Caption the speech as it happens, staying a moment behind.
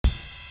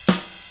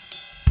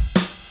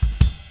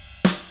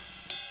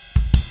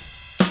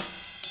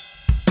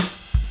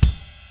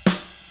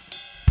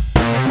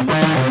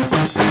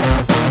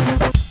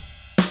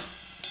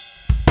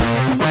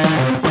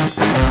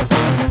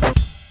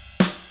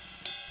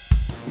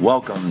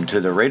Welcome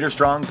to the Raider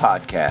Strong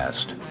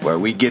Podcast, where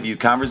we give you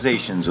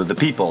conversations with the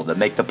people that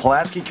make the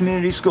Pulaski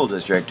Community School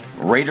District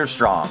Raider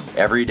Strong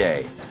every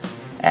day.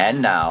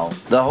 And now,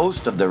 the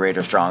host of the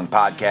Raider Strong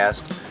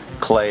Podcast,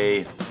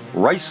 Clay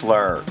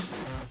Reisler.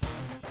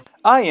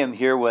 I am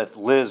here with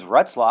Liz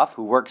Retzlaff,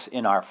 who works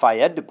in our Phi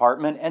Ed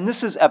department, and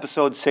this is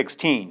episode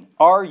 16.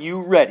 Are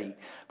you ready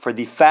for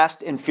the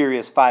Fast and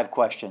Furious 5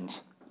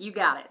 questions? You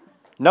got it.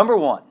 Number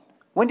 1,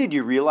 when did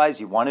you realize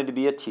you wanted to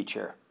be a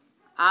teacher?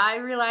 I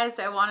realized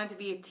I wanted to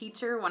be a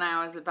teacher when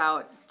I was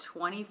about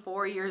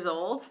 24 years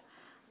old.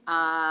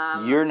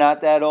 You're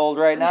not that old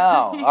right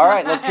now. All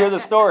right, let's hear the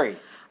story.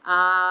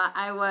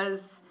 I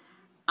was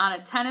on a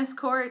tennis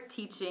court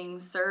teaching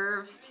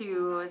serves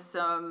to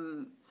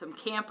some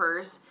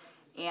campers,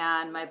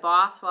 and my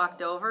boss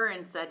walked over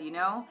and said, you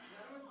know,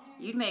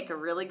 you'd make a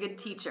really good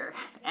teacher.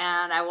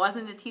 And I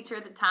wasn't a teacher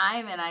at the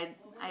time, and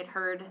I'd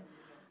heard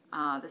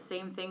the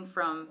same thing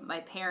from my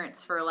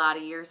parents for a lot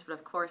of years, but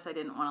of course I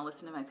didn't want to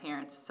listen to my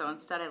parents. So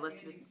instead I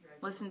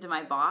listened to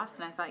my boss,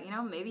 and I thought, you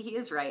know, maybe he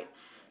is right.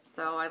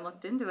 So I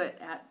looked into it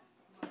at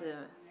the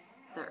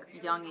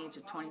young age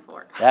of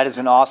 24. That is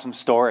an awesome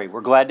story.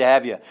 We're glad to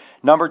have you.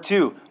 Number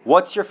 2,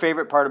 what's your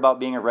favorite part about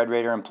being a Red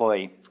Raider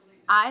employee?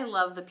 I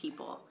love the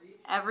people.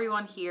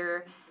 Everyone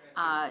here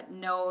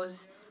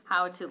knows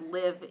how to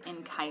live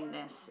in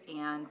kindness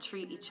and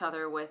treat each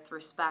other with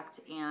respect,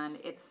 and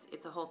it's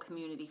a whole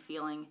community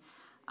feeling.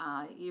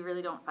 You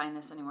really don't find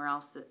this anywhere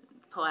else.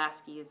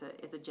 Pulaski is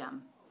a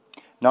gem.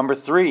 Number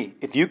 3,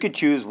 if you could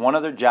choose one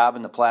other job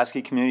in the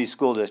Pulaski Community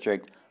School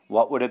District,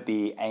 what would it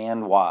be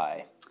and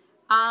why?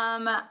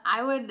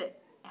 I would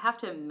have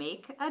to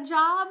make a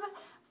job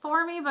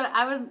for me, but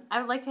I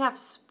would like to have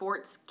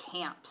sports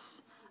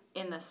camps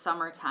in the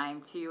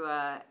summertime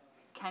to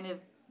kind of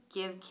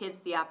give kids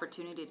the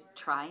opportunity to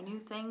try new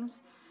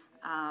things.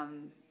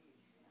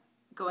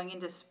 Going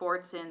into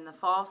sports in the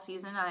fall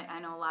season, I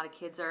know a lot of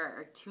kids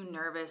are too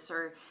nervous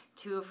or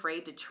too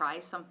afraid to try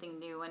something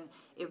new, and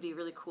it would be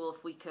really cool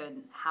if we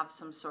could have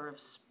some sort of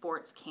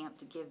sports camp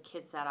to give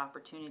kids that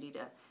opportunity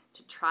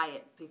to try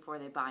it before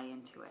they buy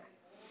into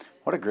it.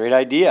 What a great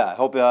idea. I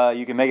hope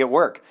you can make it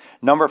work.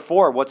 Number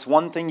 4, what's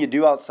one thing you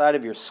do outside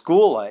of your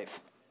school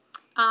life?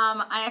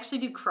 I actually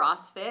do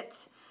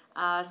CrossFit.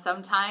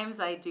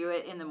 Sometimes I do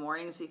it in the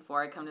mornings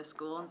before I come to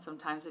school, and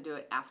sometimes I do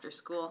it after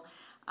school.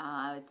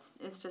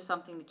 It's just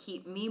something to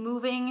keep me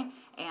moving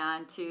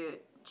and to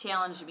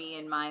challenge me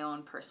in my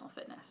own personal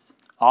fitness.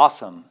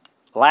 Awesome.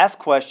 Last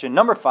question,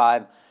 number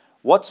 5,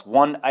 what's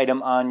one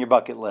item on your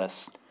bucket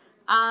list?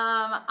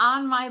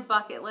 On my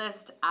bucket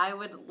list, I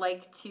would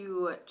like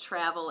to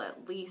travel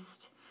at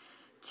least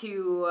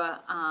to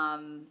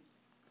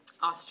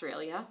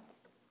Australia.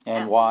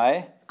 And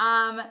why?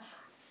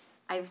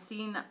 I've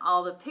seen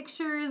all the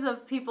pictures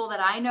of people that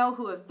I know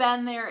who have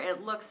been there.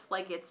 It looks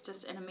like it's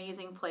just an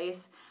amazing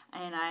place,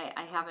 and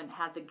I haven't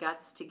had the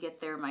guts to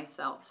get there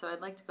myself. So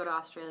I'd like to go to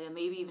Australia,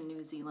 maybe even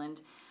New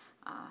Zealand.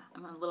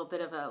 I'm a little bit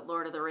of a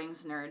Lord of the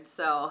Rings nerd,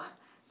 so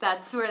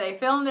that's where they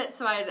filmed it,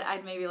 so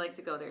I'd maybe like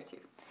to go there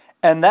too.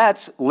 And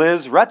that's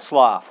Liz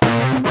Retzlaff.